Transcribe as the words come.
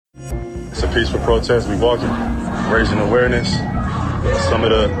It's a peaceful protest. We walking, raising awareness. Some of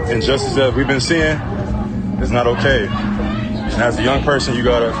the injustice that we've been seeing is not okay. And as a young person, you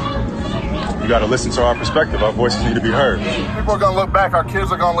gotta listen to our perspective. Our voices need to be heard. People are gonna look back, our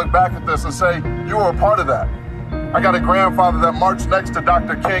kids are gonna look back at this and say, you were a part of that. I got a grandfather that marched next to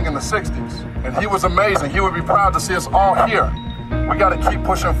Dr. King in the 60s, and he was amazing. He would be proud to see us all here. We got to keep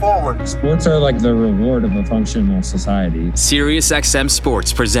pushing forward. Sports are like the reward of a functional society. SiriusXM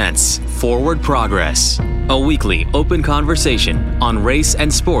Sports presents Forward Progress, a weekly open conversation on race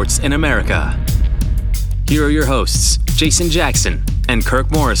and sports in America. Here are your hosts, Jason Jackson and Kirk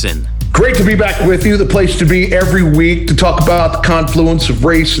Morrison. Great to be back with you, the place to be every week to talk about the confluence of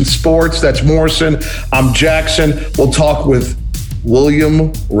race and sports. That's Morrison. I'm Jackson. We'll talk with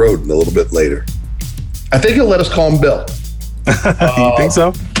William Rhoden a little bit later. I think he'll let us call him Bill. You think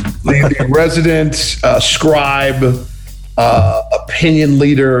so? The resident scribe, opinion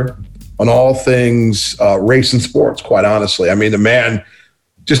leader on all things race and sports, quite honestly. I mean, the man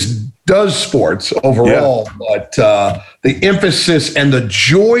just does sports overall, but the emphasis and the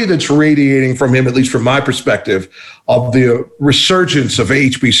joy that's radiating from him, at least from my perspective, of the resurgence of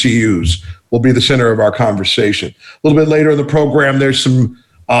HBCUs will be the center of our conversation. A little bit later in the program, there's some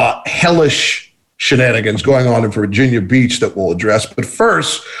hellish shenanigans going on in Virginia Beach that we'll address. But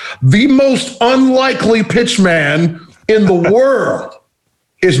first, the most unlikely pitchman in the world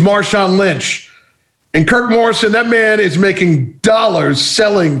is Marshawn Lynch. And Kirk Morrison, that man is making dollars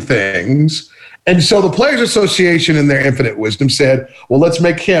selling things. And so the Players Association, in their infinite wisdom, said, well, let's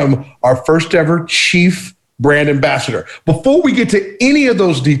make him our first ever chief brand ambassador. Before we get to any of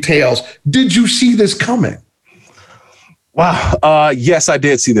those details, did you see this coming? Wow. Yes, I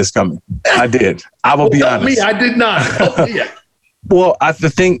did see this coming. I did. I will be honest. Me, I did not. Well, I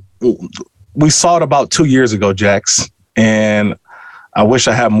think we saw it about 2 years ago, Jax, and I wish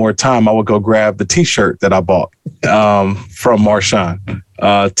I had more time. I would go grab the T-shirt that I bought from Marshawn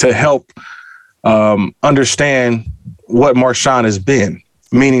to help understand what Marshawn has been,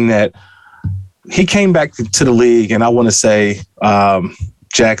 meaning that he came back to the league, and I want to say,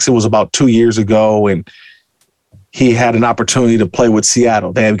 Jax, it was about 2 years ago, and he had an opportunity to play with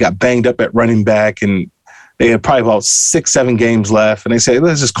Seattle. They had got banged up at running back, and they had probably about 6-7 games left. And they said,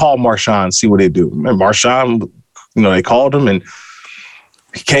 let's just call Marshawn, see what they do. And Marshawn, they called him, and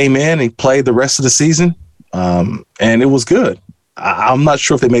he came in, he played the rest of the season, and it was good. I'm not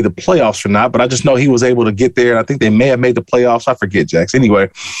sure if they made the playoffs or not, but I just know he was able to get there. And I think they may have made the playoffs. I forget, Jax. Anyway,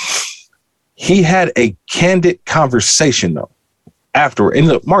 he had a candid conversation, though, afterward. And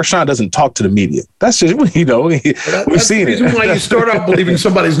look, Marshawn doesn't talk to the media. That's just, we've seen it. That's the reason why you start out believing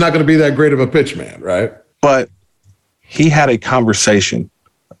somebody's not going to be that great of a pitch man, right? But he had a conversation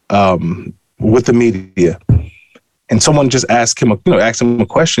with the media, and someone just asked him a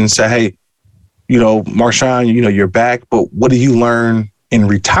question and said, hey, Marshawn, you're back, but what did you learn in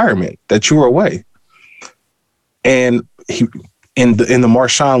retirement that you were away? And he, in the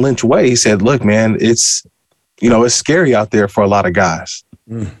Marshawn Lynch way, he said, look, man, it's scary out there for a lot of guys.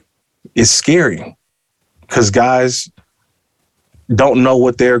 It's scary because guys don't know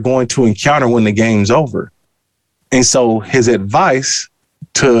what they're going to encounter when the game's over. And so his advice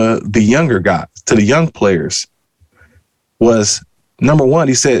to the younger guys, to the young players was, number one,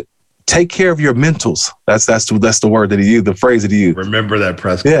 he said, take care of your mentals. That's the word that he used, the phrase that he used. Remember that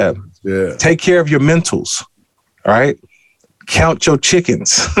press conference. Yeah. Take care of your mentals. All right. Count your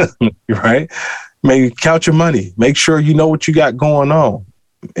chickens. Right. Maybe count your money. Make sure you know what you got going on,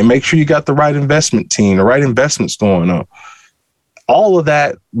 and make sure you got the right investment team, the right investments going on. All of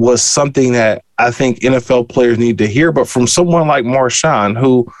that was something that I think NFL players need to hear, but from someone like Marshawn,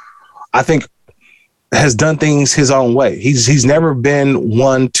 who I think has done things his own way. He's never been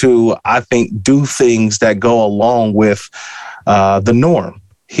one to, I think, do things that go along with the norm.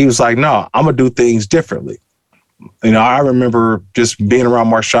 He was like, no, I'm going to do things differently. I remember just being around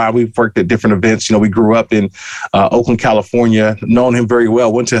Marshawn. We've worked at different events. We grew up in Oakland, California, known him very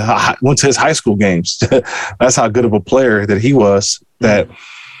well, went to his high school games. That's how good of a player that he was. But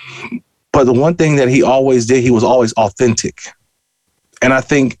the one thing that he always did, he was always authentic. And I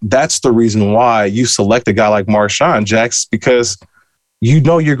think that's the reason why you select a guy like Marshawn, Jax, because you're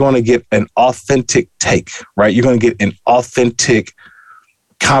going to get an authentic take, right? You're going to get an authentic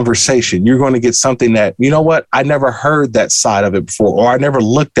conversation. You're going to get something that, I never heard that side of it before, or I never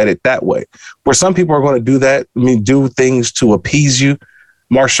looked at it that way. Where some people are going to do that, do things to appease you.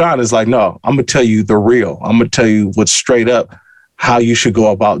 Marshawn is like, no, I'm going to tell you the real. I'm going to tell you what's straight up how you should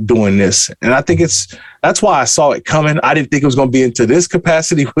go about doing this. And I think that's why I saw it coming. I didn't think it was going to be into this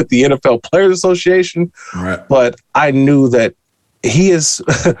capacity with the NFL Players Association, right. But I knew that he is,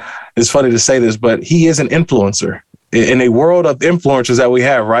 it's funny to say this, but he is an influencer. In a world of influencers that we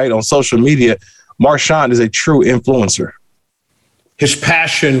have, right, on social media, Marshawn is a true influencer. His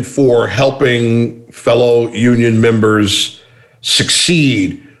passion for helping fellow union members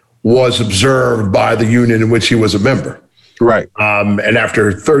succeed was observed by the union in which he was a member. Right. And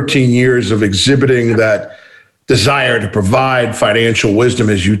after 13 years of exhibiting that desire to provide financial wisdom,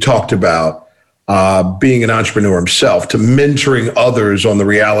 as you talked about, being an entrepreneur himself, to mentoring others on the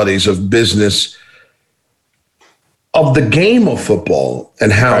realities of business, of the game of football,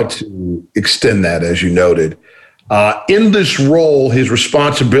 and how to extend that, as you noted. In this role, his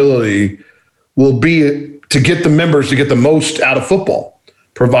responsibility will be to get the members to get the most out of football,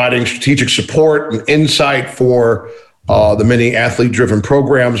 providing strategic support and insight for the many athlete-driven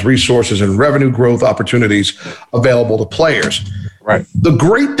programs, resources, and revenue growth opportunities available to players. Right. The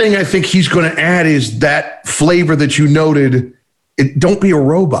great thing I think he's going to add is that flavor that you noted. Don't be a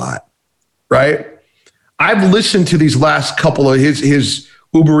robot, right? I've listened to these last couple of his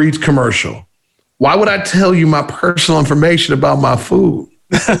Uber Eats commercial. Why would I tell you my personal information about my food?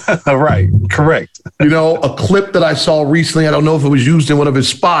 Right. Correct. You know, a clip that I saw recently, I don't know if it was used in one of his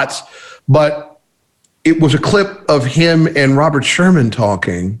spots, but it was a clip of him and Robert Sherman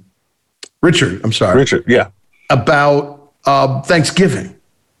talking. Richard, yeah. About Thanksgiving.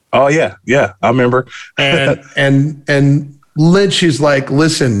 Oh, yeah. Yeah. I remember. and Lynch is like,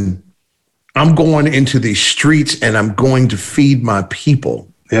 listen, I'm going into these streets and I'm going to feed my people.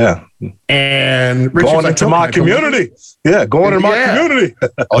 Yeah. And Richard's going into my community. Yeah, going into my community.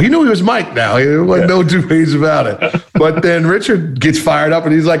 Oh, he knew he was Mike now. There wasn't no two ways about it. But then Richard gets fired up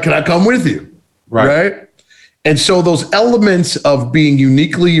and he's like, can I come with you? Right? And so those elements of being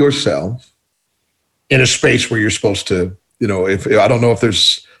uniquely yourself in a space where you're supposed to, you know, if I don't know if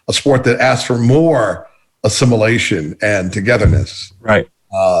there's a sport that asks for more assimilation and togetherness. Right.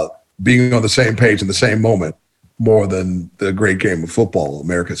 Being on the same page in the same moment, more than the great game of football,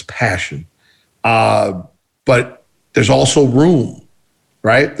 America's passion. But there's also room,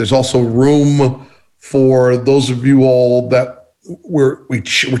 right? There's also room for those of you all that were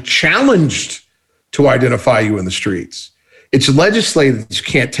challenged to identify you in the streets. It's legislated that you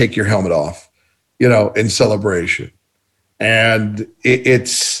can't take your helmet off, you know, in celebration. And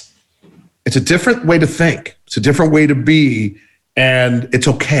it's a different way to think. It's a different way to be, and it's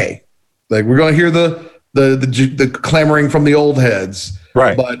okay. Like, we're going to hear the clamoring from the old heads,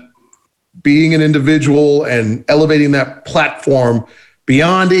 right? But being an individual and elevating that platform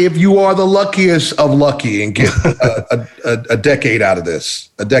beyond, if you are the luckiest of lucky and get a decade out of this,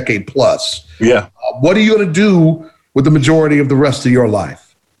 a decade plus. Yeah. What are you going to do with the majority of the rest of your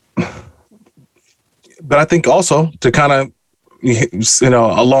life? But I think also to kind of, you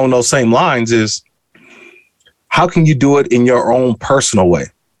know, along those same lines is, how can you do it in your own personal way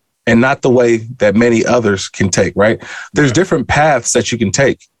and not the way that many others can take, right? There's different paths that you can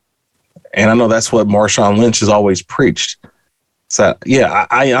take. And I know that's what Marshawn Lynch has always preached. So, yeah,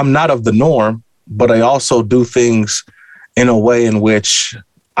 I'm not of the norm, but I also do things in a way in which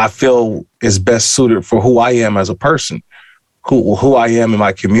I feel is best suited for who I am as a person, who I am in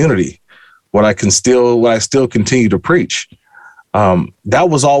my community, what I still continue to preach. That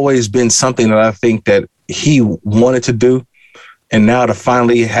was always been something that I think that he wanted to do. And now to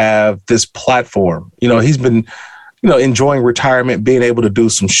finally have this platform, you know, he's been, you know, enjoying retirement, being able to do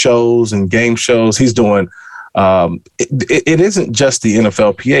some shows and game shows. He's doing, it isn't just the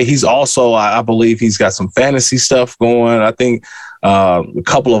NFLPA. He's also, I believe he's got some fantasy stuff going. I think a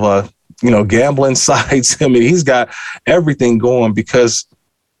couple of, gambling sites. I mean, he's got everything going because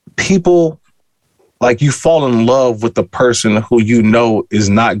people, like, you fall in love with the person who you know is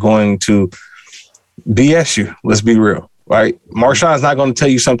not going to BS you. Let's be real, right? Marshawn's not going to tell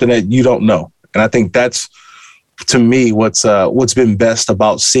you something that you don't know. And I think that's, to me, what's been best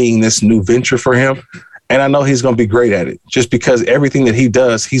about seeing this new venture for him. And I know he's going to be great at it just because everything that he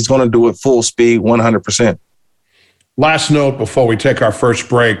does, he's going to do it full speed, 100%. Last note before we take our first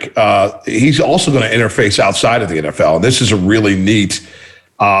break, he's also going to interface outside of the NFL. And this is a really neat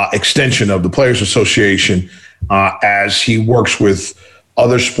extension of the Players Association as he works with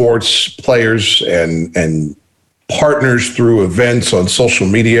other sports players and partners through events on social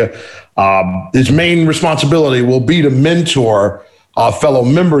media. His main responsibility will be to mentor fellow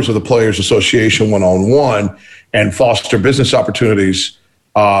members of the Players Association one-on-one and foster business opportunities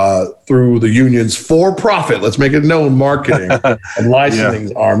through the union's for-profit, let's make it known, marketing and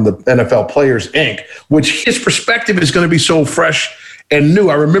licensing arm, the NFL Players, Inc., which his perspective is going to be so fresh and new.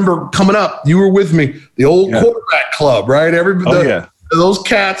 I remember coming up, you were with me, the old quarterback club, right? Those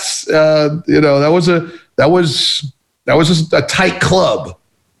cats, that was That was just a tight club,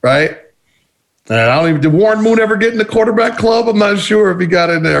 right? And I don't even, did Warren Moon ever get in the quarterback club? I'm not sure if he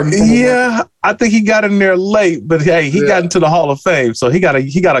got in there. Yeah, I think he got in there late, but hey, he got into the Hall of Fame, so he got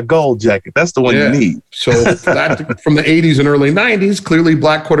a gold jacket. That's the one you need. So that, from the 80s and early 90s, clearly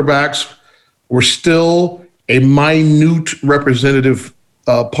black quarterbacks were still a minute representative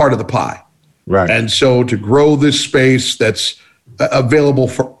part of the pie. Right. And so to grow this space that's available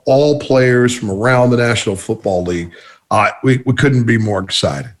for all players from around the National Football League, we couldn't be more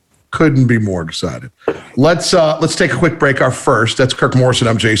excited. Couldn't be more excited. Let's take a quick break. Our first. That's Kirk Morrison.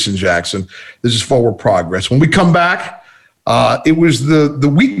 I'm Jason Jackson. This is Forward Progress. When we come back, it was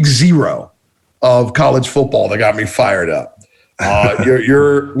the week 0 of college football that got me fired up.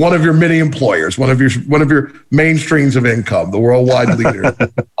 You're one of your many employers, one of your main streams of income, the worldwide leader,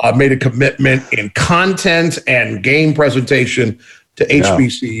 made a commitment in content and game presentation to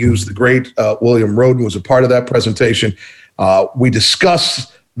HBCUs. The great William Roden was a part of that presentation. We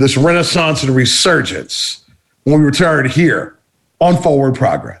discussed this renaissance and resurgence when we return here on Forward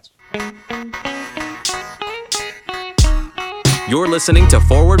Progress. You're listening to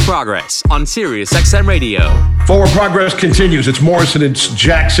Forward Progress on Sirius XM Radio. Forward Progress continues. It's Morrison, it's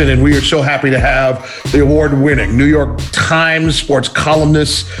Jackson, and we are so happy to have the award-winning New York Times sports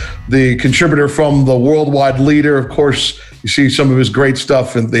columnist, the contributor from the worldwide leader. Of course, you see some of his great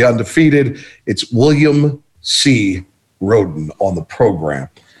stuff in The Undefeated. It's William C. Roden on the program.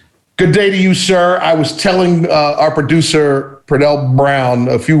 Good day to you, sir. I was telling our producer, Pernell Brown,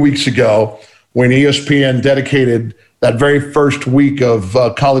 a few weeks ago when ESPN dedicated that very first week of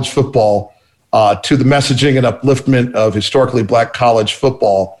college football to the messaging and upliftment of historically black college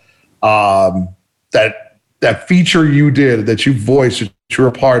football, that feature you did, that you voiced, that you're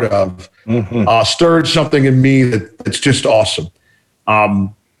a part of, stirred something in me that's just awesome.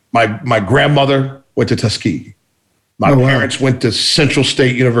 My grandmother went to Tuskegee. My parents went to Central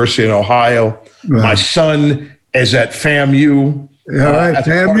State University in Ohio. Right. My son is at FAMU.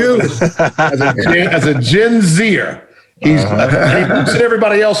 As a Gen Zer. He looks at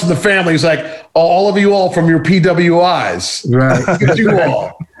everybody else in the family. He's like, all of you all from your PWIs. Right. You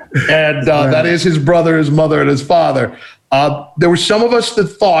all. And that is his brother, his mother, and his father. There were some of us that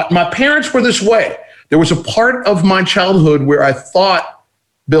thought, my parents were this way. There was a part of my childhood where I thought,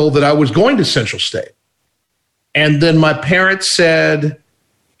 Bill, that I was going to Central State. And then my parents said,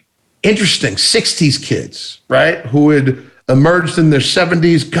 interesting, 60s kids, right, who had emerged in their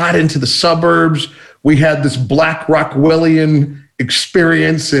 70s, got into the suburbs. We had this Black Rockwellian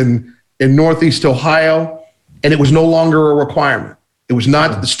experience in Northeast Ohio, and it was no longer a requirement. It was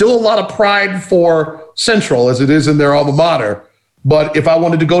not, still a lot of pride for Central as it is in their alma mater. But if I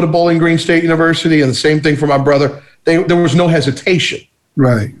wanted to go to Bowling Green State University, and the same thing for my brother, there was no hesitation.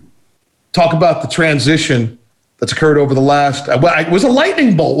 Right. Talk about the transition that's occurred over the last, it was a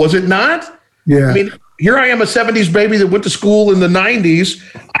lightning bolt, was it not? Yeah. I mean, here I am, a 70s baby that went to school in the 90s.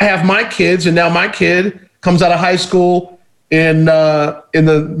 I have my kids, and now my kid comes out of high school in the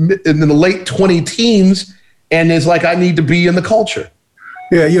late 20 teens and is like, I need to be in the culture.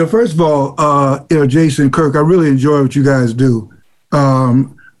 Yeah, first of all, Jason, Kirk, I really enjoy what you guys do.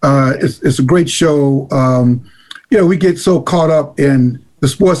 It's a great show. We get so caught up in the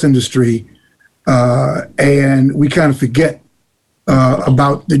sports industry, and we kind of forget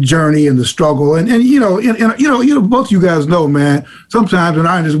about the journey and the struggle. And both of you guys know, man, sometimes in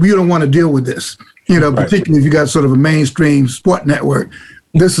our industry, we don't want to deal with this, particularly if you got sort of a mainstream sport network.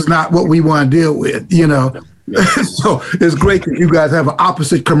 This is not what we want to deal with, So it's great that you guys have an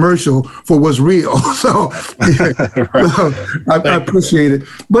opposite commercial for what's real. So, I appreciate it.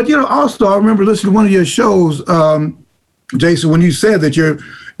 But, also, I remember listening to one of your shows, Jason, when you said that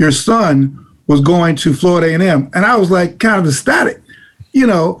your son was going to Florida A&M, and I was like kind of ecstatic,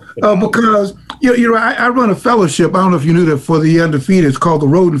 because I run a fellowship. I don't know if you knew that, for the Undefeated. It's called the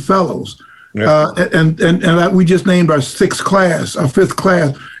Roden Fellows, and we just named our 6th class, our 5th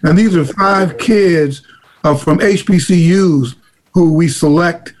class, and these are 5 kids from HBCUs who we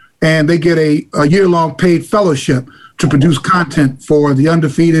select, and they get a year-long paid fellowship to produce content for the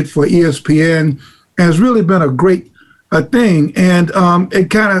Undefeated, for ESPN, and it's really been a great thing, and it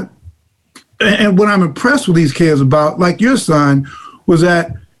kind of. And what I'm impressed with these kids about, like your son, was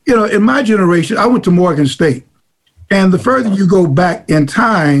that, in my generation, I went to Morgan State. And the further you go back in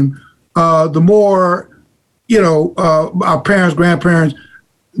time, the more, our parents, grandparents,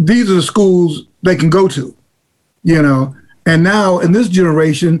 these are the schools they can go to, And now in this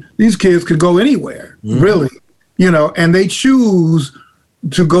generation, these kids could go anywhere, really, and they choose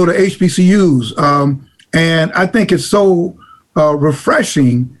to go to HBCUs. And I think it's so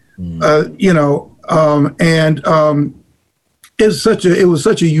refreshing, It was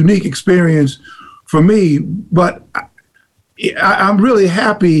such a unique experience for me. But I'm really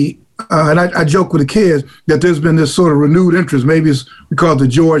happy, and I joke with the kids that there's been this sort of renewed interest. Maybe it's because of the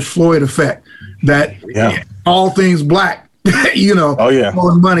George Floyd effect, that all things black,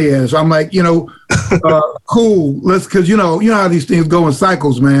 throwing money at. So I'm like, cool. Because you know how these things go in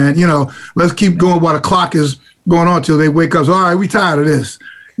cycles, man. Let's keep going while the clock is going on till they wake up. So, all right, we tired of this,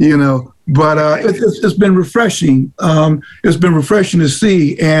 But it's been refreshing. It's been refreshing to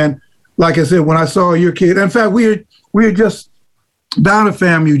see. And like I said, when I saw your kid, in fact, we were just down at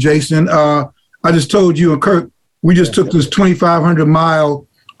FAMU, Jason. I just told you and Kirk, we just took this 2,500-mile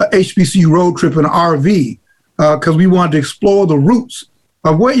HBCU road trip in an RV because we wanted to explore the roots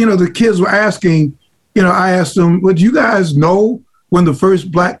of what, the kids were asking. I asked them, well, do you guys know when the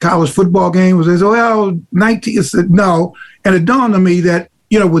first black college football game was? They said, well, 19. I said, no. And it dawned on me that,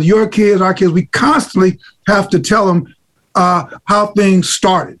 with your kids, our kids, we constantly have to tell them how things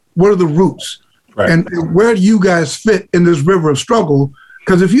started. What are the roots? Right. And where do you guys fit in this river of struggle?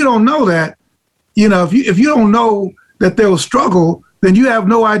 Because if you don't know that, if you don't know that there was struggle, then you have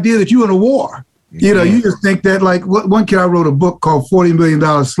no idea that you're in a war. You just think that, like, one kid, I wrote a book called $40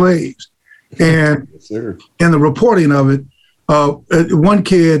 Million Slaves. And in the reporting of it, one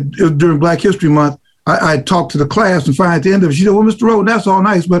kid during Black History Month, I talked to the class and finally at the end of it, she said, well, Mr. Rhoden, that's all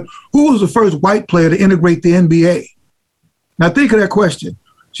nice, but who was the first white player to integrate the NBA? Now think of that question.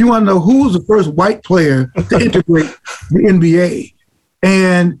 She wanted to know who was the first white player to integrate the NBA.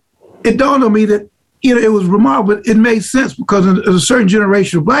 And it dawned on me that, it was remarkable, but it made sense because in a certain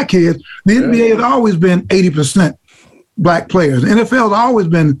generation of black kids, the NBA has always been 80% black players. The NFL has always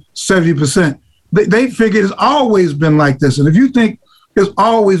been 70%. They figured it's always been like this. And if you think it's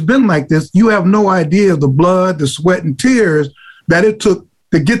always been like this, you have no idea of the blood, the sweat, and tears that it took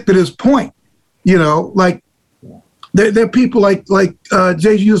to get to this point. Like there are people like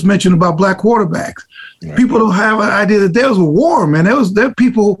Jay, you just mentioned about black quarterbacks. Right. People don't have an idea that there was a war, man. There are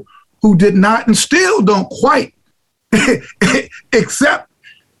people who did not and still don't quite accept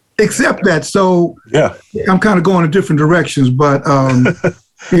that. So I'm kind of going in different directions, but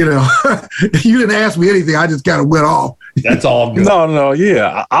you didn't ask me anything. I just kind of went off. That's all good. No,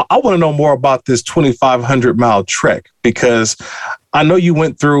 yeah. I want to know more about this 2,500-mile trek because I know you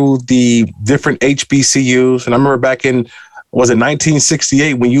went through the different HBCUs, and I remember back in, was it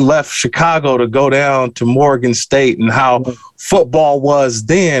 1968 when you left Chicago to go down to Morgan State and how football was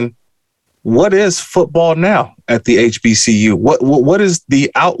then. What is football now at the HBCU? What is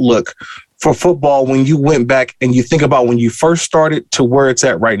the outlook for football when you went back and you think about when you first started to where it's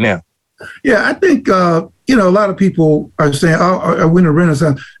at right now? Yeah, I think, a lot of people are saying, I win a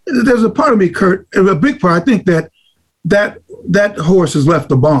Renaissance. There's a part of me, Kurt, a big part, I think that horse has left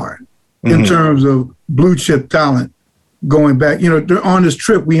the barn in terms of blue chip talent going back. On this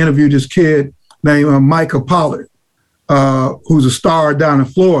trip, we interviewed this kid named Micah Pollard, who's a star down in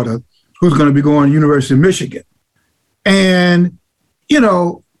Florida, who's going to be going to University of Michigan. And,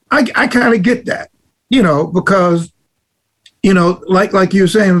 I kind of get that, because, like you were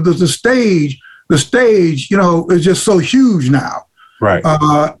saying, the stage, is just so huge now. Right.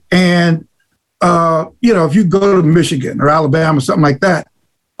 And if you go to Michigan or Alabama, something like that,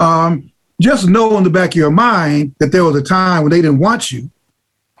 just know in the back of your mind that there was a time when they didn't want you.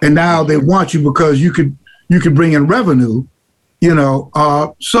 And now they want you because you could bring in revenue,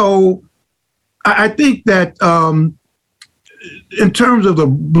 so I think that in terms of the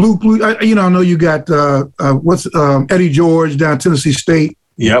blue, I know you got Eddie George down at Tennessee State.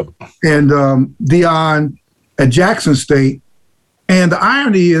 Yep. And Deion at Jackson State. And the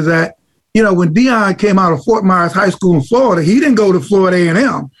irony is that, when Deion came out of Fort Myers High School in Florida, he didn't go to Florida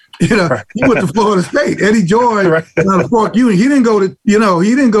A&M. He went to Florida State. Eddie George out of Fort Union, he didn't go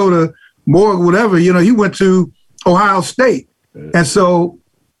to Morgan, whatever. He went to Ohio State. And so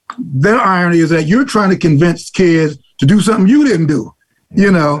their irony is that you're trying to convince kids to do something you didn't do,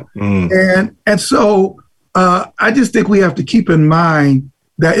 and so I just think we have to keep in mind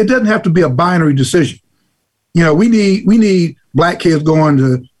that it doesn't have to be a binary decision. We need black kids going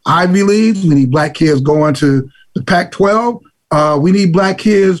to Ivy Leagues. We need black kids going to the Pac-12. We need black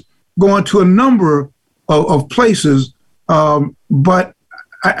kids going to a number of places. But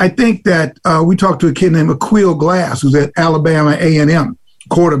I think that we talked to a kid named Aqeel Glass, who's at Alabama A&M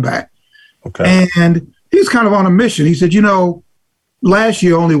quarterback. Okay. And he's kind of on a mission. He said, last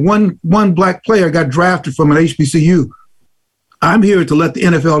year only one black player got drafted from an HBCU. I'm here to let the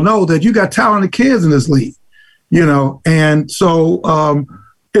NFL know that you got talented kids in this league, and so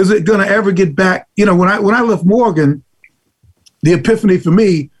is it going to ever get back? When I left Morgan, the epiphany for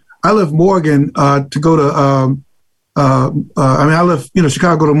me, I left Morgan to go to. I left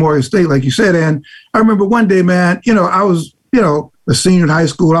Chicago to Morgan State, like you said, and I remember one day, man. I was a senior in high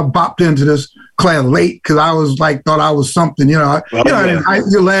school. I bopped into this class late because I was thought I was something. Your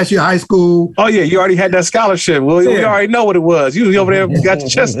last year of high school. Oh yeah, you already had that scholarship. Well, we already know what it was. You was over there, got your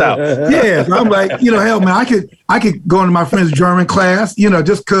chest out. Yeah, so I'm like, hell, man, I could go into my friend's German class,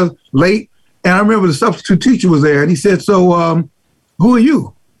 just because late. And I remember the substitute teacher was there, and he said, "So, who are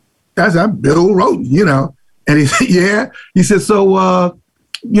you?" I said, "I'm Bill Rhoden," And he said, "Yeah." He said, "So,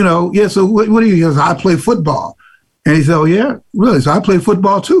 yeah. So what do you?" He said, "I play football." And he said, "Oh yeah, really?" So I play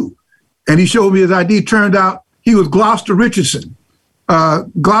football too. And he showed me his ID. Turned out he was Gloucester Richardson.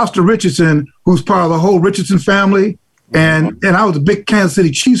 Gloucester Richardson, who's part of the whole Richardson family. And I was a big Kansas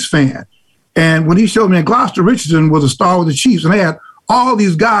City Chiefs fan. And when he showed me, Gloucester Richardson was a star with the Chiefs. And they had all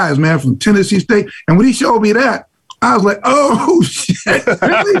these guys, man, from Tennessee State. And when he showed me that, I was like, oh, shit,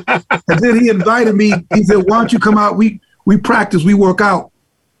 really? And then he invited me. He said, "Why don't you come out? We practice, we work out.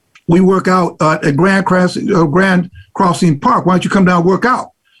 We work out at Grand Crossing Park. Why don't you come down and work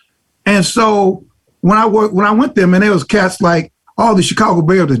out?" And so when I went there, man, there was cats like all the Chicago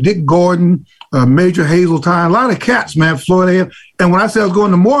Bears, Dick Gordon, Major Hazeltine, a lot of cats, man, Florida. And when I said I was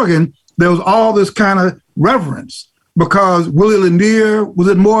going to Morgan, there was all this kind of reverence because Willie Lanier was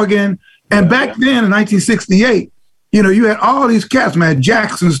at Morgan. And back then in 1968, you had all these cats, man,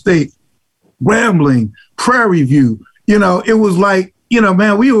 Jackson State, Grambling, Prairie View. It was like,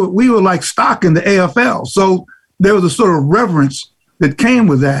 man, we were like stock in the AFL. So there was a sort of reverence that came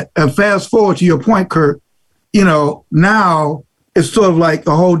with that. And fast forward to your point, Kurt, now it's sort of like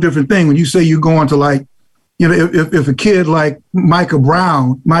a whole different thing. When you say you're going to if a kid like Micah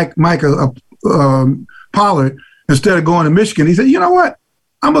Pollard, instead of going to Michigan, he said, "You know what?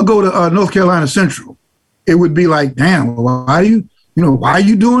 I'm going to go to North Carolina Central." It would be like, damn, why are you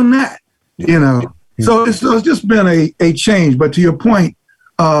doing that? So it's just been a change. But to your point,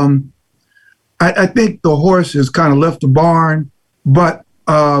 I think the horse has kind of left the barn. But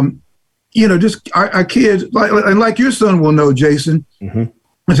just our kids, like your son will know, Jason. Mm-hmm.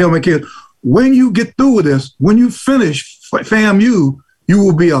 I tell my kids, when you get through with this, when you finish FAMU, you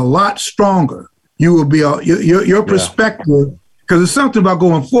will be a lot stronger. You will be your perspective, because it's something about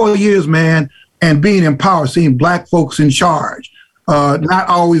going 4 years, man, and being in power, seeing Black folks in charge, not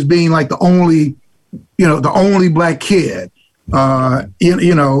always being like the only Black kid.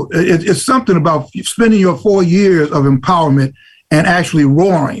 It's something about spending your 4 years of empowerment and actually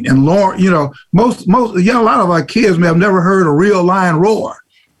roaring and roaring. A lot of our kids may have never heard a real lion roar.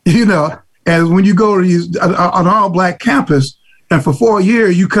 And when you go to an all-Black campus, and for 4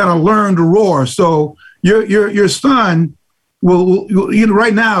 years you kind of learn to roar. So your son will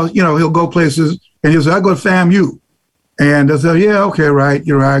right now, he'll go places and he'll say, "I go to FAMU," and they'll say, "Yeah, okay, right.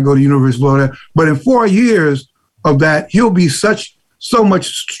 I go to University of Florida." But in 4 years of that, he'll be so much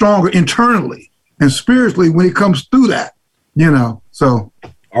stronger internally and spiritually when he comes through that. So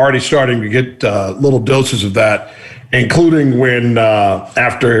already starting to get little doses of that, including when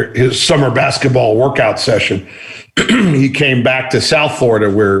after his summer basketball workout session, he came back to South Florida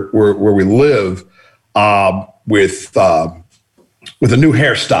where we live with a new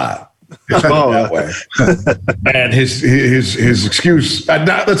hairstyle. That way. And his excuse,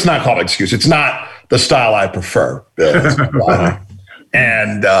 let's not call it excuse. It's not the style I prefer, Bill.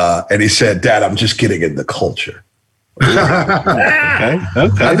 And he said, "Dad, I'm just getting in the culture." Okay.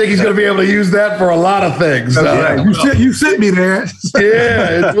 I think he's going to be able to use that for a lot of things. You sent me there.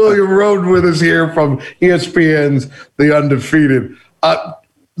 Yeah, it's William Rhoden with us here from ESPN's The Undefeated.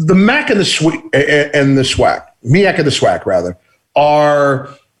 The MAC and the SWAC, MEAC and the SWAC, rather, are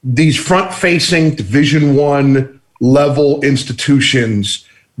these front-facing Division I level institutions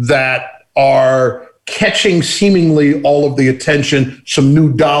that are catching seemingly all of the attention, some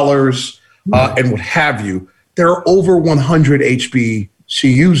new dollars, and what have you. There are over 100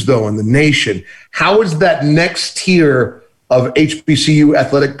 HBCUs, though, in the nation. How is that next tier of HBCU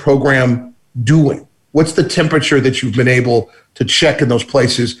athletic program doing? What's the temperature that you've been able to check in those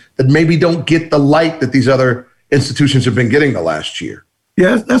places that maybe don't get the light that these other institutions have been getting the last year?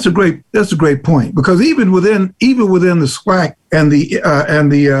 Yeah, that's a great point, because even within the SWAC and the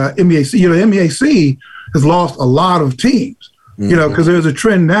MEAC, MEAC has lost a lot of teams. Because there's a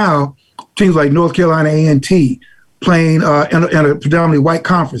trend now. Teams like North Carolina A&T playing in a predominantly white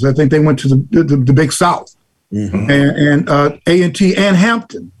conference. I think they went to the Big South, and A&T and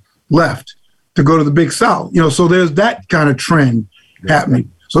Hampton left to go to the Big South. So there's that kind of trend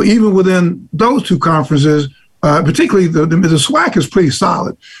happening. So even within those two conferences, particularly the SWAC is pretty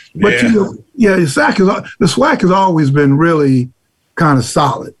solid. But the SWAC has always been really kind of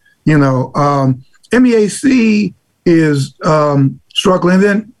solid. MEAC is struggling. And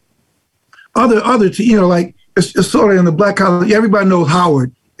then other like it's sort of in the black college. Everybody knows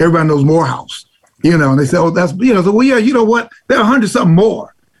Howard. Everybody knows Morehouse. And they say, oh, that's So, well, yeah, you know what? There are 100-something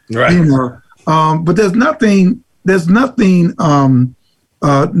more. Right. But there's nothing. No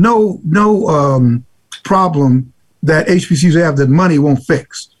problem that HBCUs have that money won't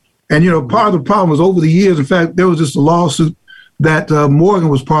fix. And, part of the problem was over the years, in fact, there was just a lawsuit that Morgan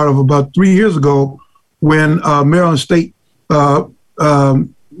was part of about 3 years ago when Maryland State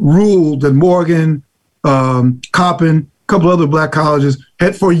ruled that Morgan, Coppin, a couple other black colleges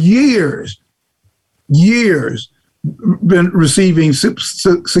had for years been receiving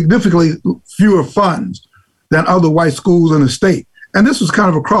significantly fewer funds than other white schools in the state. And this was kind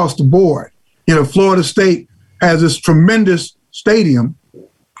of across the board. Florida State has this tremendous stadium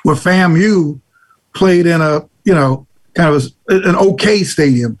where FAMU played in a, kind of an okay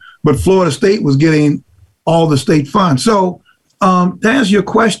stadium, but Florida State was getting all the state funds. So to answer your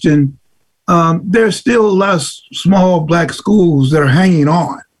question, there's still a lot of small black schools that are hanging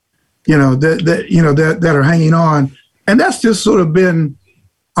on, that are hanging on. And that's just sort of been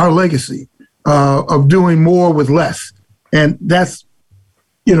our legacy of doing more with less. And that's,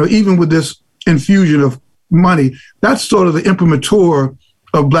 even with this infusion of money, that's sort of the imprimatur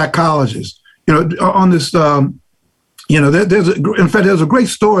of black colleges. On this, there's a great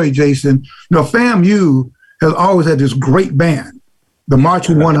story, Jason. FAMU has always had this great band, the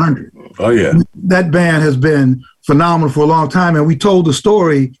Marching 100. Oh, yeah. That band has been phenomenal for a long time. And we told the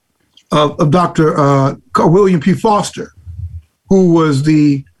story of Dr. William P. Foster, who was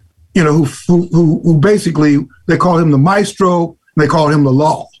the, who basically, they called him the maestro, and they called him the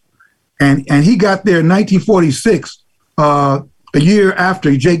law. And he got there in 1946, a year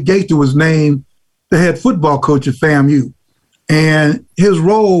after Jake Gaither was named the head football coach at FAMU. And his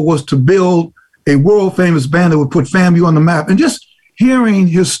role was to build a world-famous band that would put FAMU on the map. And just hearing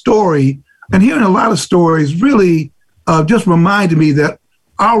his story and hearing a lot of stories really just reminded me that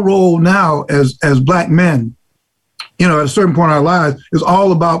our role now as black men, at a certain point in our lives, is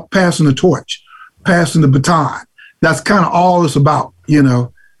all about passing the torch, passing the baton. That's kind of all it's about,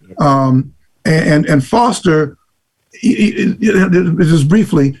 And Foster, just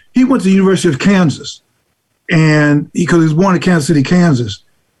briefly, he went to the University of Kansas, and because he was born in Kansas City, Kansas,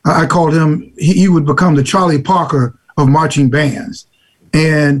 I called him, he would become the Charlie Parker of marching bands.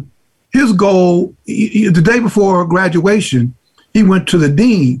 And his goal, the day before graduation, he went to the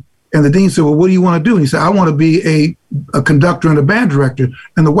dean, and the dean said, well, what do you want to do? And he said, I want to be a conductor and a band director.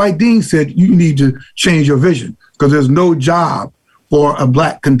 And the white dean said, you need to change your vision because there's no job for a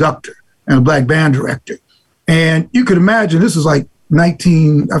black conductor and a black band director. And you could imagine, this is like I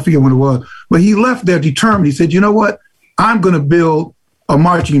forget when it was, but he left there determined. He said, you know what? I'm going to build a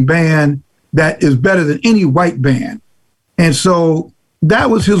marching band that is better than any white band. And so that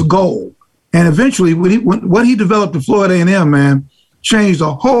was his goal. And eventually, what he developed at Florida A&M, man, changed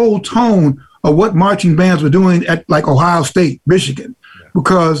the whole tone of what marching bands were doing at like Ohio State, Michigan,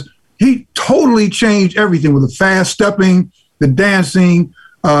 because he totally changed everything with the fast stepping, the dancing,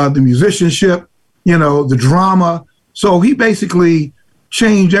 the musicianship, the drama. So he basically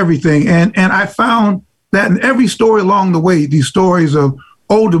changed everything. And I found that in every story along the way, these stories of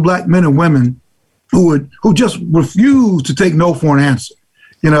older black men and women who just refused to take no for an answer,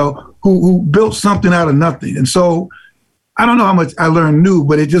 who built something out of nothing. And so I don't know how much I learned new,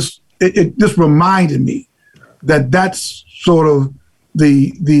 but it just reminded me that that's sort of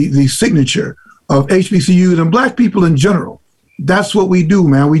the signature of HBCUs and black people in general. That's what we do,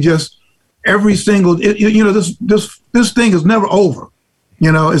 man. We just every single this thing is never over.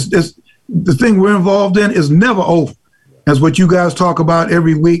 It's the thing we're involved in is never over. That's what you guys talk about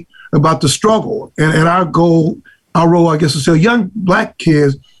every week about the struggle and our goal, our role, I guess, is to young black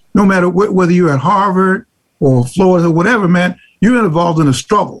kids, no matter whether you're at Harvard or Florida or whatever, man, you're involved in a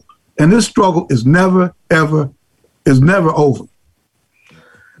struggle, and this struggle is never over.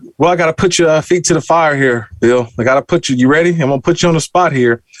 Well, I got to put your feet to the fire here, Bill. I got to put you ready? I'm going to put you on the spot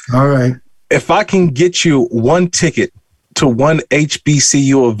here. All right. If I can get you one ticket to one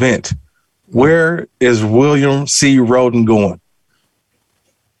HBCU event, where is William C. Rhoden going?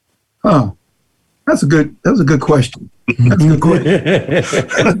 Oh, that's a good question. That's a good question. That's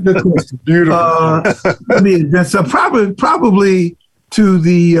a good question. Beautiful. Probably to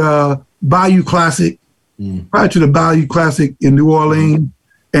the Bayou Classic, probably to the Bayou Classic in New Orleans,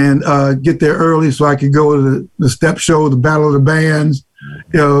 and get there early so I could go to the step show, the Battle of the Bands.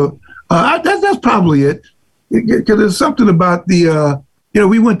 That's probably it. Because there's something about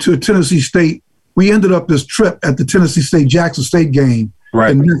we went to a Tennessee State. We ended up this trip at the Tennessee State Jackson State game,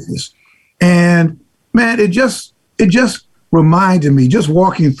 in Memphis. And man, it just reminded me, just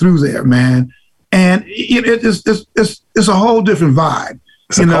walking through there, man. And it's a whole different vibe.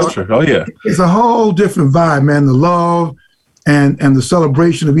 It's a culture. Oh yeah. It's a whole different vibe, man. The love and the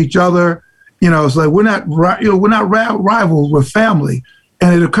celebration of each other. It's like we're not rivals, we're family.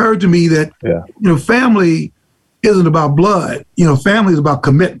 And it occurred to me that family isn't about blood. Family is about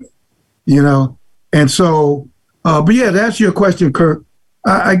commitment. And so, but yeah, to answer your question, Kirk,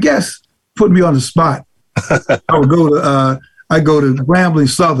 I guess put me on the spot. I go to Grambling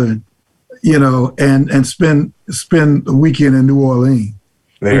Southern, and spend the weekend in New Orleans.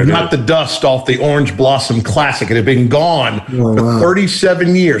 We've got the dust off the Orange Blossom Classic. It had been gone for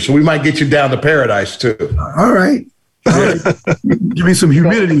 37 years, so we might get you down to paradise too. All right. Give me some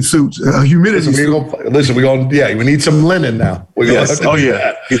humidity suits. Listen, we need some linen now. Yes. Oh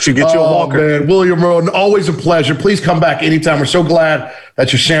yeah. Get you a walker. Man. William Roden, always a pleasure. Please come back anytime. We're so glad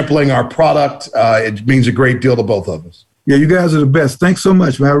that you're sampling our product. It means a great deal to both of us. Yeah, you guys are the best. Thanks so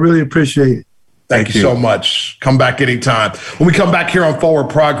much, man. I really appreciate it. Thank you so much. Come back anytime. When we come back here on Forward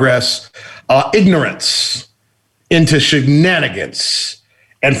Progress, ignorance into shenanigans.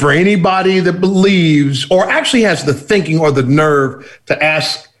 And for anybody that believes or actually has the thinking or the nerve to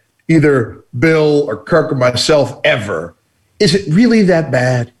ask either Bill or Kirk or myself ever, is it really that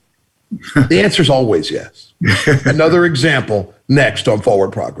bad? The answer is always yes. Another example next on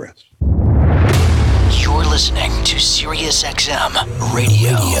Forward Progress. You're listening to SiriusXM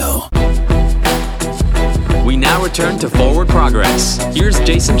Radio. We now return to Forward Progress. Here's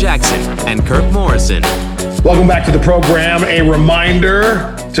Jason Jackson and Kirk Morrison. Welcome back to the program. A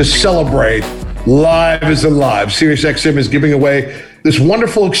reminder to celebrate Live is Alive. SiriusXM is giving away this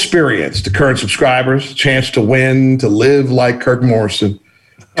wonderful experience to current subscribers, a chance to win, to live like Kirk Morrison.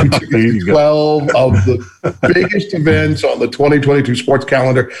 12 of the biggest events on the 2022 sports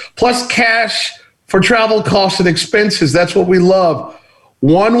calendar, plus cash for travel costs and expenses. That's what we love.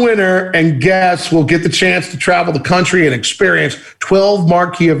 One winner and guest will get the chance to travel the country and experience 12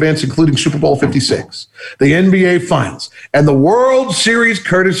 marquee events, including Super Bowl 56, the NBA Finals, and the World Series,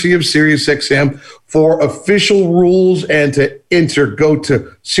 courtesy of SiriusXM. For official rules and to enter, go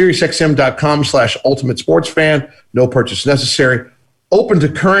to SiriusXM.com/ultimatesportsfan. No purchase necessary. Open to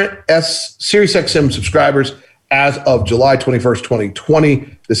current SiriusXM subscribers as of July 21st,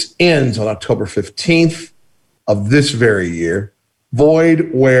 2020. This ends on October 15th of this very year.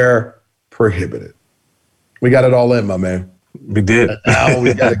 Void where prohibited. We got it all in, my man. We did. Now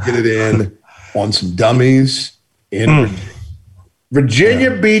we got to get it in on some dummies in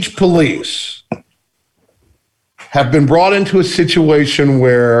Virginia Beach Police have been brought into a situation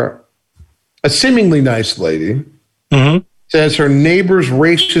where a seemingly nice lady says her neighbor's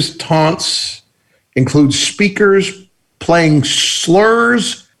racist taunts include speakers playing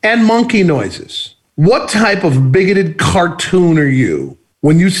slurs and monkey noises. What type of bigoted cartoon are you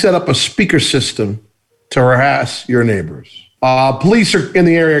when you set up a speaker system to harass your neighbors? Police are in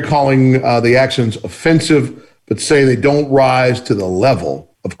the area calling the actions offensive, but say they don't rise to the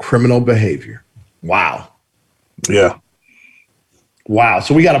level of criminal behavior. Wow. Yeah. Wow.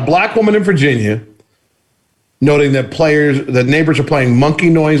 So we got a black woman in Virginia noting that neighbors are playing monkey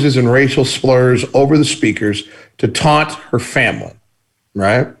noises and racial slurs over the speakers to taunt her family,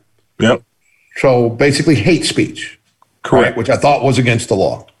 right? Yep. So basically hate speech. Correct. Right, which I thought was against the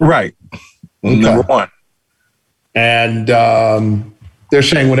law. Right. Okay. Number one. And they're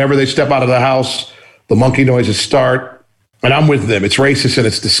saying whenever they step out of the house, the monkey noises start. And I'm with them. It's racist and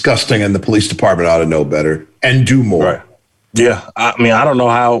it's disgusting, and the police department ought to know better and do more. Right. Yeah. I mean, I don't know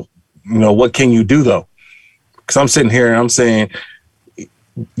how, what can you do, though? Because I'm sitting here and I'm saying,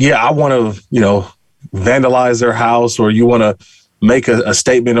 yeah, I want to, vandalize their house, or you want to make a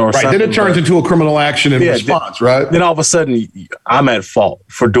statement or something. Then it turns into a criminal action in response, right? Then all of a sudden, I'm at fault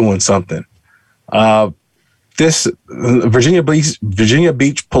for doing something. This Virginia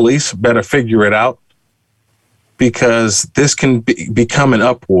Beach Police better figure it out, because this can become an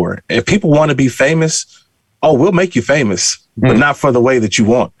uproar. If people want to be famous, we'll make you famous, but not for the way that you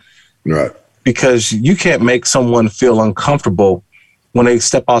want. Right. Because you can't make someone feel uncomfortable when they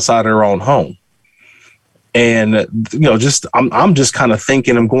step outside their own home. And, I'm just kind of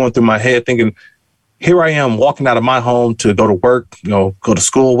thinking, I'm going through my head thinking, here I am walking out of my home to go to work, go to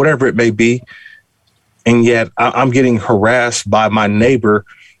school, whatever it may be. And yet I'm getting harassed by my neighbor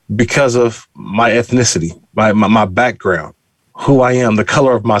because of my ethnicity, my background, who I am, the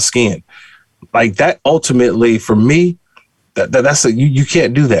color of my skin. Like that, ultimately, for me, that's you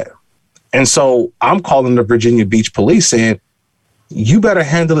can't do that. And so I'm calling the Virginia Beach Police saying, you better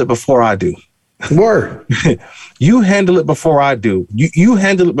handle it before I do. Word. You handle it before I do. You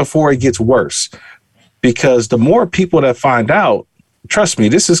handle it before it gets worse. Because the more people that find out, trust me,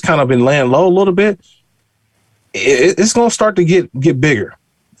 this has kind of been laying low a little bit. It's going to start to get bigger.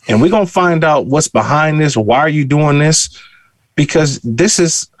 And we're going to find out what's behind this. Why are you doing this? Because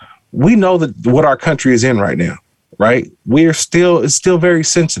we know that what our country is in right now, right? It's still very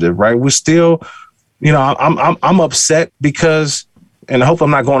sensitive, right? We're still, I'm upset because, and I hope I'm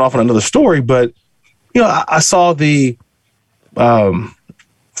not going off on another story, but, I saw the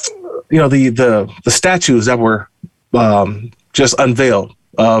statues that were just unveiled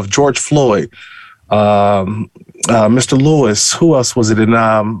of George Floyd, Mr. Lewis. Who else was it? And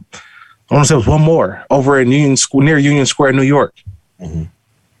I want to say it was one more over in near Union Square, New York. Mm-hmm.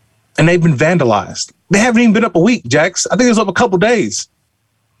 And they've been vandalized. They haven't even been up a week, Jax. I think it was up a couple days.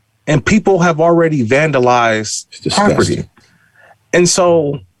 And people have already vandalized property. And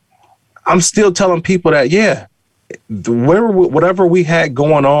so I'm still telling people that, whatever we had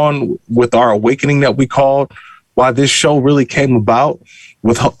going on with our awakening that we called, why this show really came about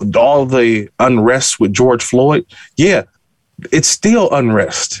with all the unrest with George Floyd, it's still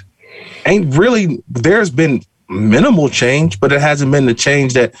unrest. There's been minimal change, but it hasn't been the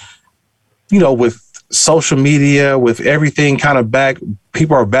change that, with social media, with everything kind of back,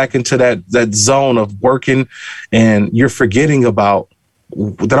 people are back into that zone of working, and you're forgetting about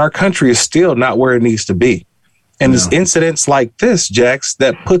that our country is still not where it needs to be. And it's incidents like this, Jax,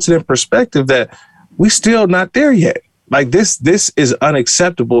 that puts it in perspective that we still not there yet. Like this is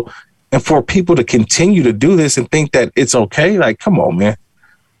unacceptable. And for people to continue to do this and think that it's okay, like, come on, man.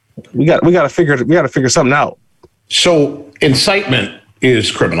 We got to figure something out. So incitement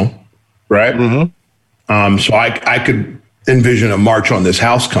is criminal, right? Mm-hmm. So I could envision a march on this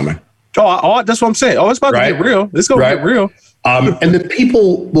house coming. Oh, that's what I'm saying. Oh, it's about to get real. It's going to get real. And the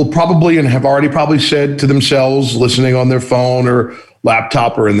people will probably, and have already probably said to themselves, listening on their phone or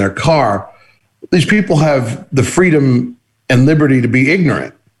laptop or in their car, these people have the freedom and liberty to be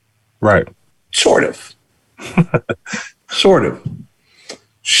ignorant. Right. Sort of. Sort of.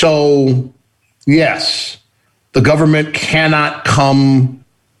 So, yes, the government cannot come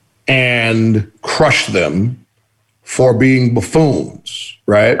and crush them for being buffoons,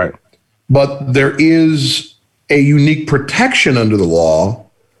 right? But there is a unique protection under the law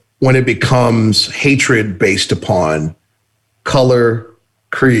when it becomes hatred based upon color,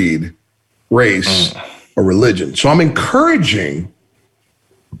 creed, race, or religion. So I'm encouraging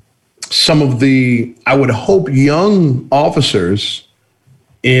some of the, I would hope, young officers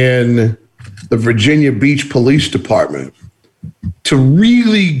in the Virginia Beach Police Department to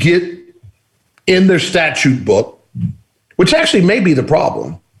really get in their statute book, which actually may be the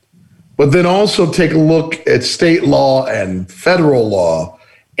problem, but then also take a look at state law and federal law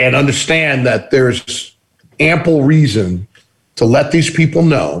and understand that there's ample reason to let these people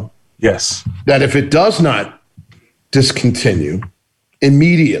know that if it does not discontinue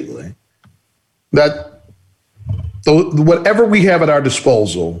immediately, that whatever we have at our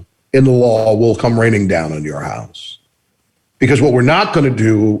disposal in the law will come raining down on your house. Because what we're not going to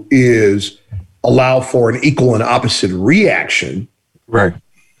do is allow for an equal and opposite reaction, right?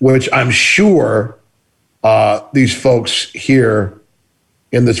 Which I'm sure these folks here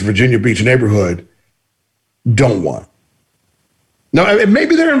in this Virginia Beach neighborhood don't want. Now,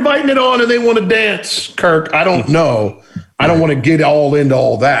 maybe they're inviting it on and they want to dance, Kirk. I don't know. I don't want to get all into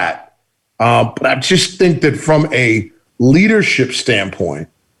all that. But I just think that from a leadership standpoint,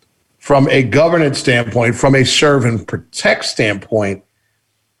 from a governance standpoint, from a serve and protect standpoint,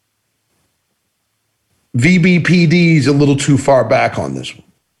 VBPD is a little too far back on this one.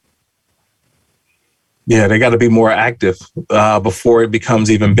 Yeah, they got to be more active before it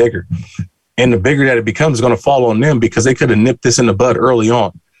becomes even bigger. And the bigger that it becomes is going to fall on them because they could have nipped this in the bud early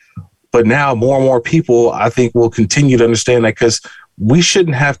on. But now more and more people, I think, will continue to understand that because we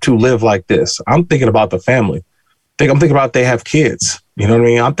shouldn't have to live like this. I'm thinking about the family. I'm thinking about they have kids. You know what I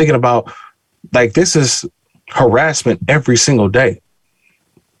mean? I'm thinking about, like, this is harassment every single day.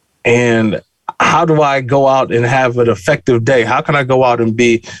 And how do I go out and have an effective day? How can I go out and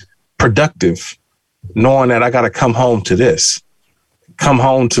be productive knowing that I got to come home to this? Come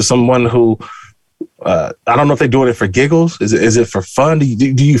home to someone who, I don't know if they're doing it for giggles. Is it for fun? Do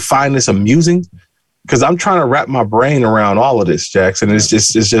you find this amusing? Because I'm trying to wrap my brain around all of this, Jackson. It's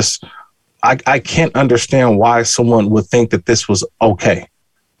just I can't understand why someone would think that this was okay.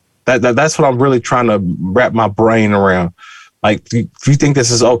 That's what I'm really trying to wrap my brain around. Like, do you think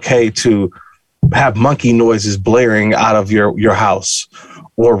this is okay to have monkey noises blaring out of your house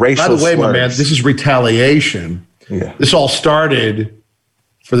or racial slurs? By the way, my man, this is retaliation. Yeah. This all started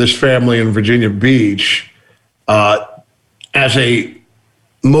for this family in Virginia Beach as a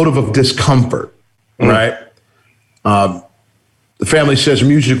motive of discomfort, right? The family says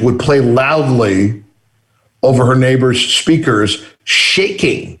music would play loudly over her neighbor's speakers,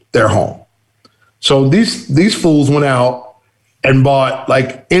 shaking their home. So these fools went out and bought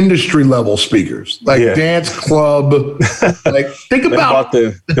like industry level speakers, like dance club. Like think about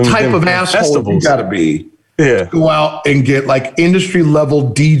the type of asshole you got to be. Yeah, go out and get like industry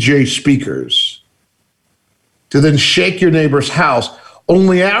level DJ speakers to then shake your neighbor's house.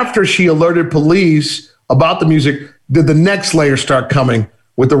 Only after she alerted police about the music did the next layer start coming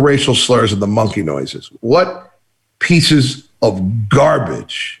with the racial slurs and the monkey noises. What pieces of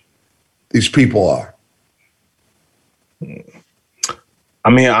garbage these people are. I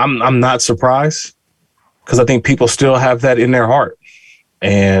mean, I'm not surprised because I think people still have that in their heart.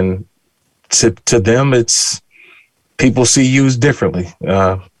 And to them, it's people see you differently.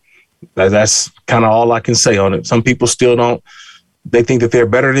 That's kind of all I can say on it. Some people still don't. They think that they're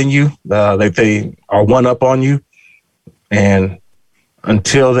better than you. They are one up on you. And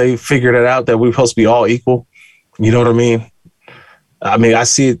until they figure it out that we're supposed to be all equal, you know what I mean? I mean, I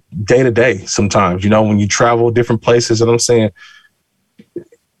see it day to day sometimes, you know, when you travel different places, and I'm saying,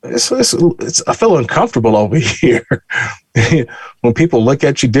 I feel uncomfortable over here when people look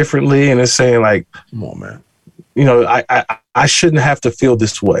at you differently and it's saying like, come on, man, you know, I shouldn't have to feel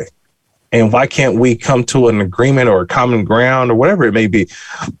this way. And why can't we come to an agreement or a common ground or whatever it may be?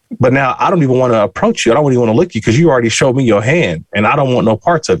 But now I don't even want to approach you. I don't even want to look at you because you already showed me your hand and I don't want no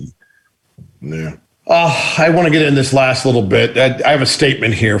parts of you. Yeah. I want to get in this last little bit. I have a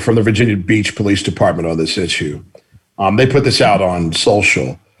statement here from the Virginia Beach Police Department on this issue. They put this out on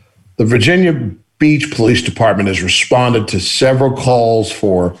social. The Virginia Beach Police Department has responded to several calls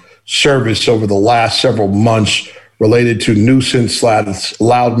for service over the last several months related to nuisance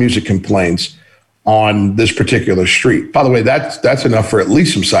loud music complaints on this particular street. By the way, that's enough for at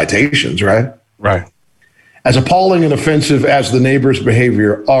least some citations, right? Right. As appalling and offensive as the neighbors'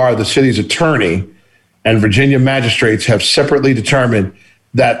 behavior are, the city's attorney and Virginia magistrates have separately determined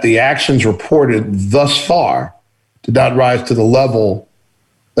that the actions reported thus far did not rise to the level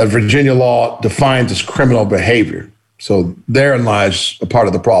that Virginia law defines as criminal behavior. So therein lies a part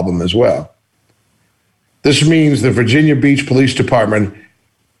of the problem as well. This means the Virginia Beach Police Department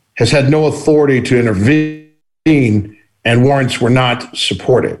has had no authority to intervene and warrants were not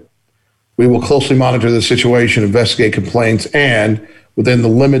supported. We will closely monitor the situation, investigate complaints, and within the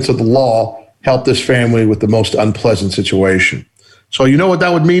limits of the law, help this family with the most unpleasant situation. So you know what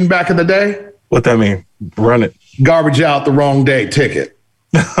that would mean back in the day? What that mean? Run it. Garbage out the wrong day, ticket.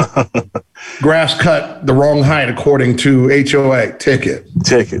 Grass cut the wrong height according to HOA, ticket.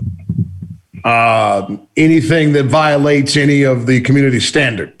 Anything that violates any of the community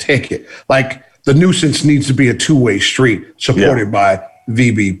standard, ticket. Like the nuisance needs to be a two-way street supported by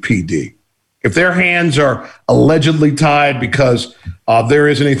VBPD. If their hands are allegedly tied because there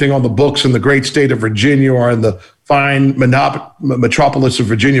isn't anything on the books in the great state of Virginia or in the fine metropolis of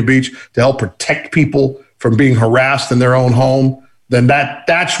Virginia Beach to help protect people from being harassed in their own home, then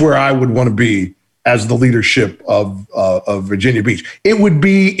that's where I would want to be as the leadership of Virginia Beach. It would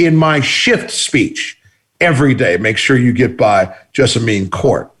be in my shift speech every day. Make sure you get by Jessamine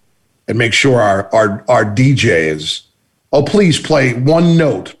Court and make sure our DJ is, please play one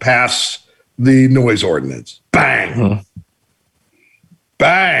note past the noise ordinance. Bang. Mm-hmm.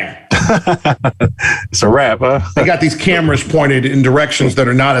 Bang. It's a wrap, huh? They got these cameras pointed in directions that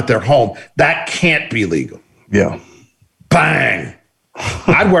are not at their home. That can't be legal. Yeah. Bang.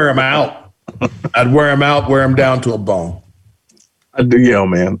 I'd wear them out. Wear them down to a bone. I do,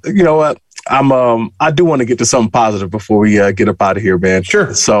 man. You know what? I do want to get to something positive before we get up out of here, man.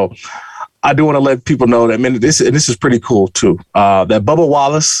 Sure. So I do want to let people know that, man, this is pretty cool too. That Bubba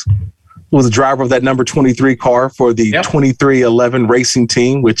Wallace was the driver of that number 23 car for the 2311 racing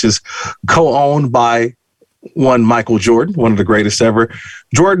team, which is co-owned by one Michael Jordan, one of the greatest ever.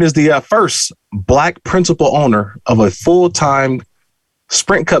 Jordan is the first Black principal owner of a full-time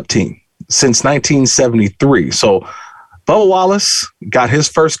Sprint Cup team since 1973. So Bubba Wallace got his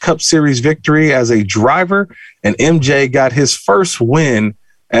first Cup Series victory as a driver, and MJ got his first win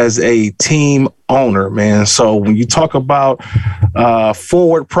as a team owner, man. So when you talk about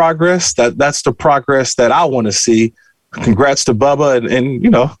forward progress, that's the progress that I want to see. Congrats to Bubba and you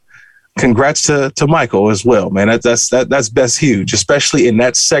know, congrats to Michael as well, man. That's huge, especially in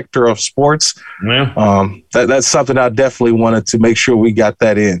that sector of sports. Yeah. That's something I definitely wanted to make sure we got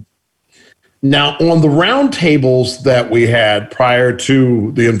that in. Now, on the roundtables that we had prior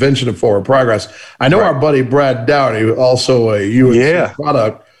to the invention of Forward Progress, I know our buddy Brad Dowdy, also a UNC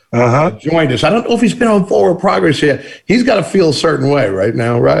product, joined us. I don't know if he's been on Forward Progress yet. He's got to feel a certain way right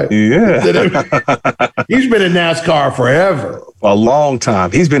now, right? Yeah. He's been in NASCAR forever. A long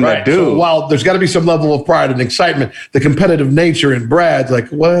time. He's been that dude. So while there's got to be some level of pride and excitement, the competitive nature in Brad's like,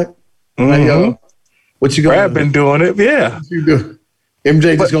 what? What you going Brad been doing it, yeah. What you do?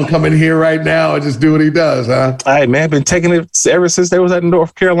 MJ just going to come in here right now and just do what he does, huh? Hey, man, been taking it ever since they was at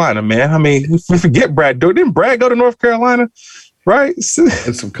North Carolina, man. I mean, we forget Brad. Didn't Brad go to North Carolina? Right?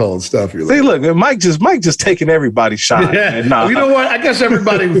 That's some cold stuff. You're See, look, Mike just taking everybody's shot. Yeah. Well, you know what? I guess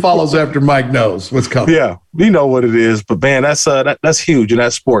everybody who follows after Mike knows what's coming. Yeah, we know what it is. But, man, that's huge in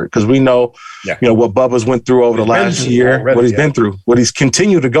that sport because we know, you know, what Bubba's went through over the last year, already, what he's been through, what he's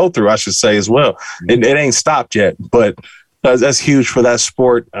continued to go through, I should say, as well. It ain't stopped yet, but that's huge for that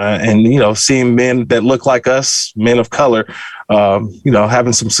sport. And, you know, seeing men that look like us, men of color, you know,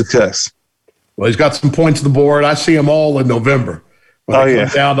 having some success. Well, he's got some points on the board. I see them all in November. When they come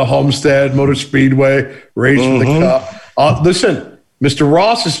down to Homestead Motor Speedway, race for the Cup. Listen, Mr.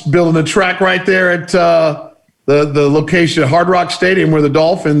 Ross is building a track right there at the location at Hard Rock Stadium where the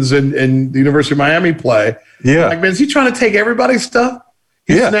Dolphins and the University of Miami play. Yeah. Like, man, is he trying to take everybody's stuff?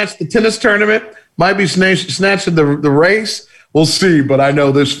 He snatched the tennis tournament, might be snatching the race. We'll see, but I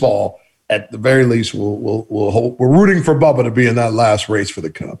know this fall, at the very least, we're rooting for Bubba to be in that last race for the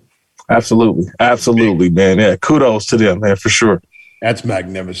Cup. Absolutely, man. Yeah, kudos to them, man, for sure. That's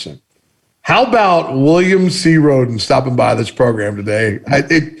magnificent. How about William C. Rhoden stopping by this program today?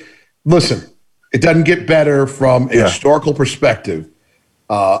 Listen, it doesn't get better from a historical perspective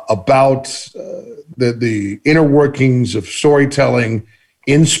about the inner workings of storytelling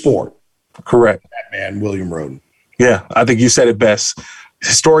in sport. Correct. That man, William Rhoden. Yeah, I think you said it best.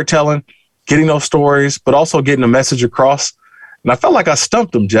 Storytelling, getting those stories, but also getting a message across. And I felt like I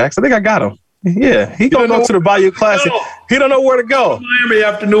stumped him, Jax. I think I got him. Yeah, he gonna go to the Bayou Classic. He don't know where to go. Miami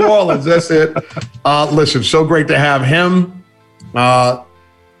after New Orleans. That's it. Listen, so great to have him.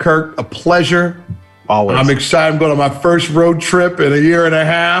 Kirk, a pleasure. Always. I'm excited. I'm going on my first road trip in a year and a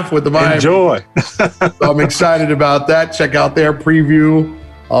half with the Miami. Enjoy. So I'm excited about that. Check out their preview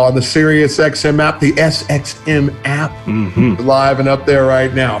on the SiriusXM app, the SXM app. Live and up there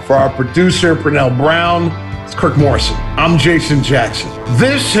right now. For our producer, Pernell Brown, it's Kirk Morrison. I'm Jason Jackson.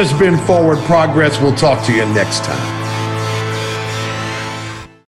 This has been Forward Progress. We'll talk to you next time.